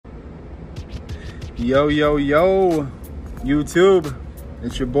Yo, yo, yo, YouTube.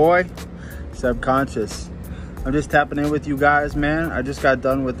 It's your boy, Subconscious. I'm just tapping in with you guys, man. I just got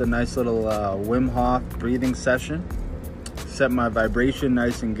done with a nice little Wim Hof breathing session. Set my vibration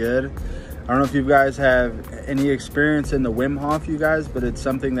nice and good. I don't know if you guys have any experience in the Wim Hof, you guys, but it's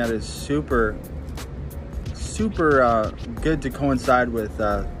something that is super good to coincide with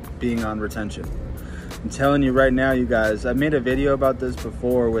being on retention. I'm telling you right now, you guys, I made a video about this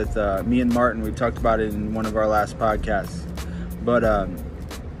before with me and Martin. We talked about it in one of our last podcasts. But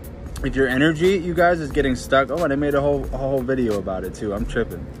if your energy, you guys, is getting stuck, oh, and I made a whole video about it too. I'm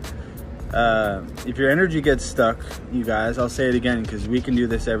tripping. If your energy gets stuck, you guys, I'll say it again because we can do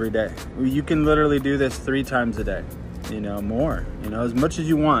this every day. You can literally do this 3 times a day, more, as much as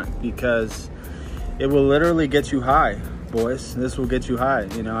you want, because it will literally get you high, boys. This will get you high.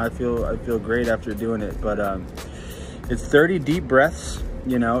 I feel great after doing it. But it's 30 deep breaths,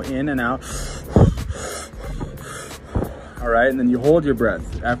 in and out. All right, and then you hold your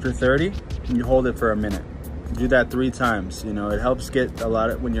breath after 30, and you hold it for a minute. Do that 3 times. It helps get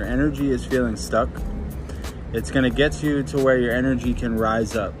when your energy is feeling stuck, it's gonna get you to where your energy can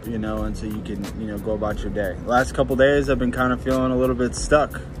rise up, and so you can, go about your day. The last couple days, I've been kind of feeling a little bit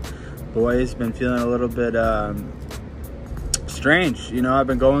stuck. Boys, been feeling a little bit strange. I've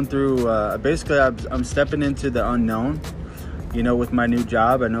been going through, basically I'm stepping into the unknown, with my new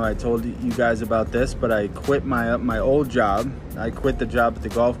job. I know I told you guys about this, but I quit my old job. I quit the job at the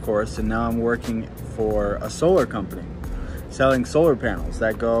golf course, and now I'm working for a solar company, selling solar panels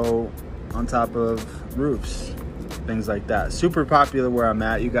that go on top of roofs, things like that. Super popular where I'm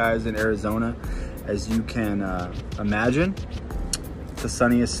at, you guys, in Arizona, as you can imagine. The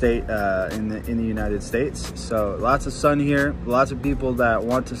sunniest state in the United States. So lots of sun here, lots of people that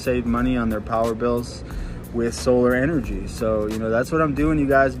want to save money on their power bills with solar energy. So that's what I'm doing, you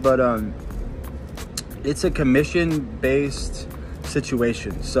guys. But it's a commission based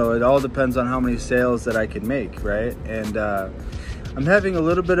situation, so it all depends on how many sales that I can make, right? And I'm having a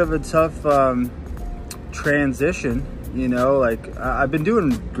little bit of a tough transition. Like I've been doing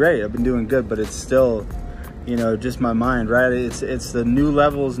great, I've been doing good, but it's still just my mind, right? It's the new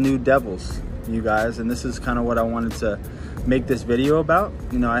levels, new devils, you guys. And this is kind of what I wanted to make this video about.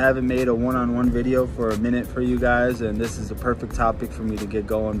 I haven't made a one-on-one video for a minute for you guys, and this is a perfect topic for me to get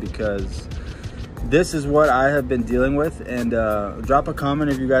going because this is what I have been dealing with. And drop a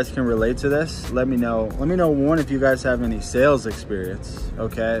comment if you guys can relate to this. Let me know, one, if you guys have any sales experience,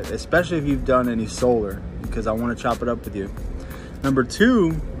 okay? Especially if you've done any solar, because I want to chop it up with you. Number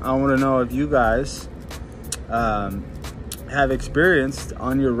 2, I want to know if you guys have experienced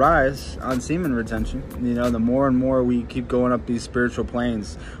on your rise on semen retention. The more and more we keep going up these spiritual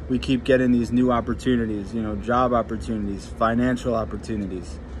planes, we keep getting these new opportunities, job opportunities, financial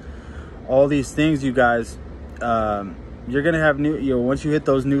opportunities, all these things, you guys. You're gonna have new, once you hit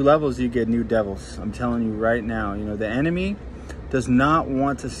those new levels, you get new devils. I'm telling you right now. The enemy does not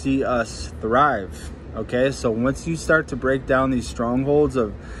want to see us thrive, okay? So once you start to break down these strongholds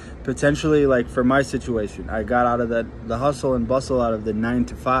of potentially, like for my situation, I got out of the hustle and bustle, out of the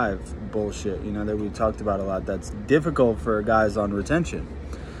 9-to-5 bullshit, that we talked about a lot. That's difficult for guys on retention,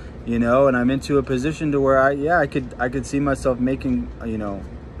 and I'm into a position to where I could see myself making,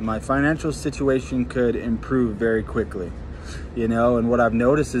 my financial situation could improve very quickly, and what I've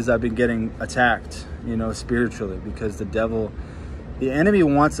noticed is I've been getting attacked, spiritually, because the enemy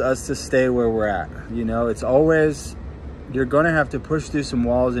wants us to stay where we're at. It's always, you're going to have to push through some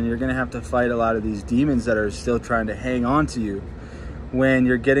walls, and you're going to have to fight a lot of these demons that are still trying to hang on to you when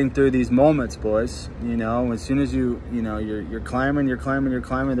you're getting through these moments, boys. As soon as you're climbing, they're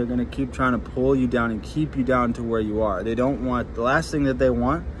going to keep trying to pull you down and keep you down to where you are. They don't want, the last thing that they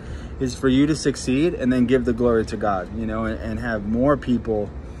want is for you to succeed and then give the glory to God, and have more people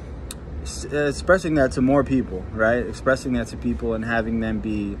expressing that to more people, right? Expressing that to people and having them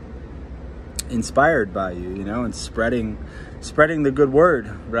be inspired by you, and spreading the good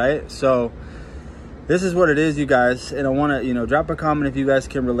word, right? So this is what it is, you guys. And I want to, drop a comment if you guys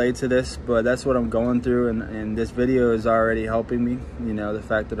can relate to this, but that's what I'm going through. And this video is already helping me, the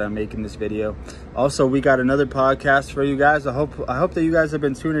fact that I'm making this video. Also, we got another podcast for you guys. I hope that you guys have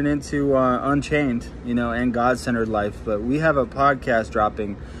been tuning into Unchained, and God-Centered Life. But we have a podcast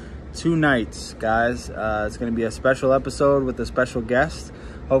dropping 2 nights, guys. It's going to be a special episode with a special guest.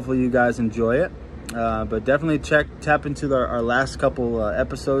 Hopefully you guys enjoy it. But definitely tap into our last couple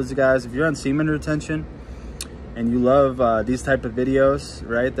episodes, guys. If you're on semen retention and you love these type of videos,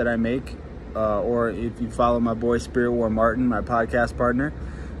 right, that I make, or if you follow my boy Spirit War Martin, my podcast partner,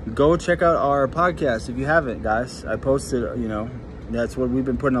 go check out our podcast if you haven't, guys. I posted, That's what we've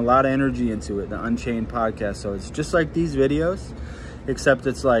been putting a lot of energy into it, the Unchained podcast. So it's just like these videos, except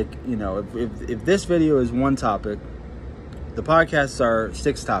it's like, you know, if this video is one topic, the podcasts are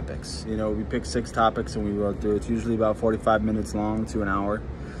 6 topics. You know, we pick 6 topics and we go through. It's usually about 45 minutes long to an hour.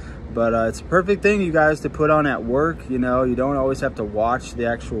 But it's a perfect thing, you guys, to put on at work. You know, you don't always have to watch the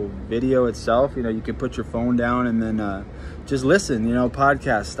actual video itself. You know, you can put your phone down and then just listen, you know,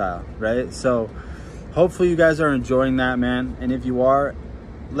 podcast style, right? So hopefully you guys are enjoying that, man. And if you are,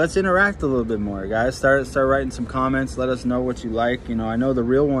 let's interact a little bit more, guys. Start writing some comments. Let us know what you like. You know, I know the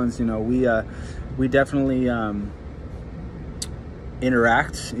real ones, you know, we definitely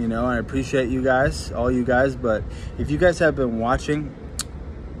interact, you know, and I appreciate you guys, all you guys. But if you guys have been watching,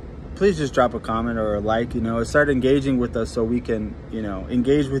 please just drop a comment or a like, you know, start engaging with us so we can, you know,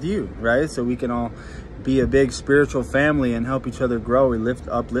 engage with you, right? So we can all be a big spiritual family and help each other grow and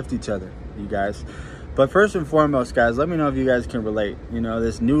uplift each other, you guys. But first and foremost, guys, let me know if you guys can relate. You know,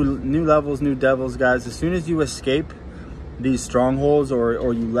 this new levels, new devils, guys. As soon as you escape these strongholds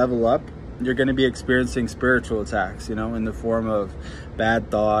or you level up, you're going to be experiencing spiritual attacks, you know, in the form of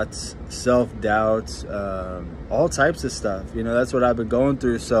bad thoughts, self-doubt, all types of stuff. You know, that's what I've been going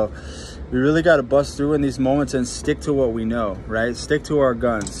through. So we really got to bust through in these moments and stick to what we know, right? Stick to our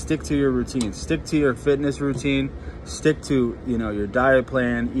guns, stick to your routine, stick to your fitness routine, stick to, you know, your diet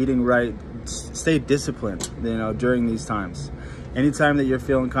plan, eating right, stay disciplined, you know, during these times. Anytime that you're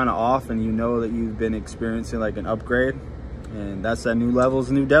feeling kind of off and you know that you've been experiencing like an upgrade, and that's that new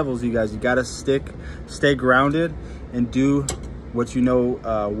levels, new devils, you guys. You got to stay grounded and do what you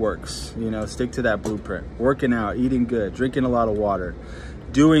know works. You know, stick to that blueprint. Working out, eating good, drinking a lot of water,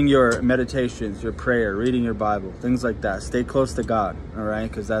 doing your meditations, your prayer, reading your Bible, things like that. Stay close to God, all right?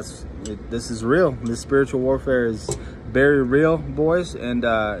 Because this is real. This spiritual warfare is very real, boys, and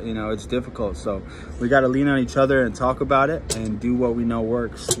you know, it's difficult. So we got to lean on each other and talk about it and do what we know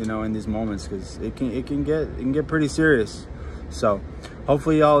works, you know, in these moments, because it can get pretty serious. So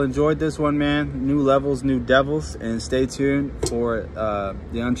hopefully y'all enjoyed this one, man. New levels, new devils, and stay tuned for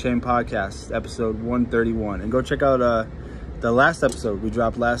the Unchained podcast, episode 131. And go check out the last episode we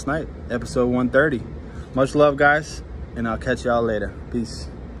dropped last night, episode 130. Much love, guys, and I'll catch y'all later. Peace.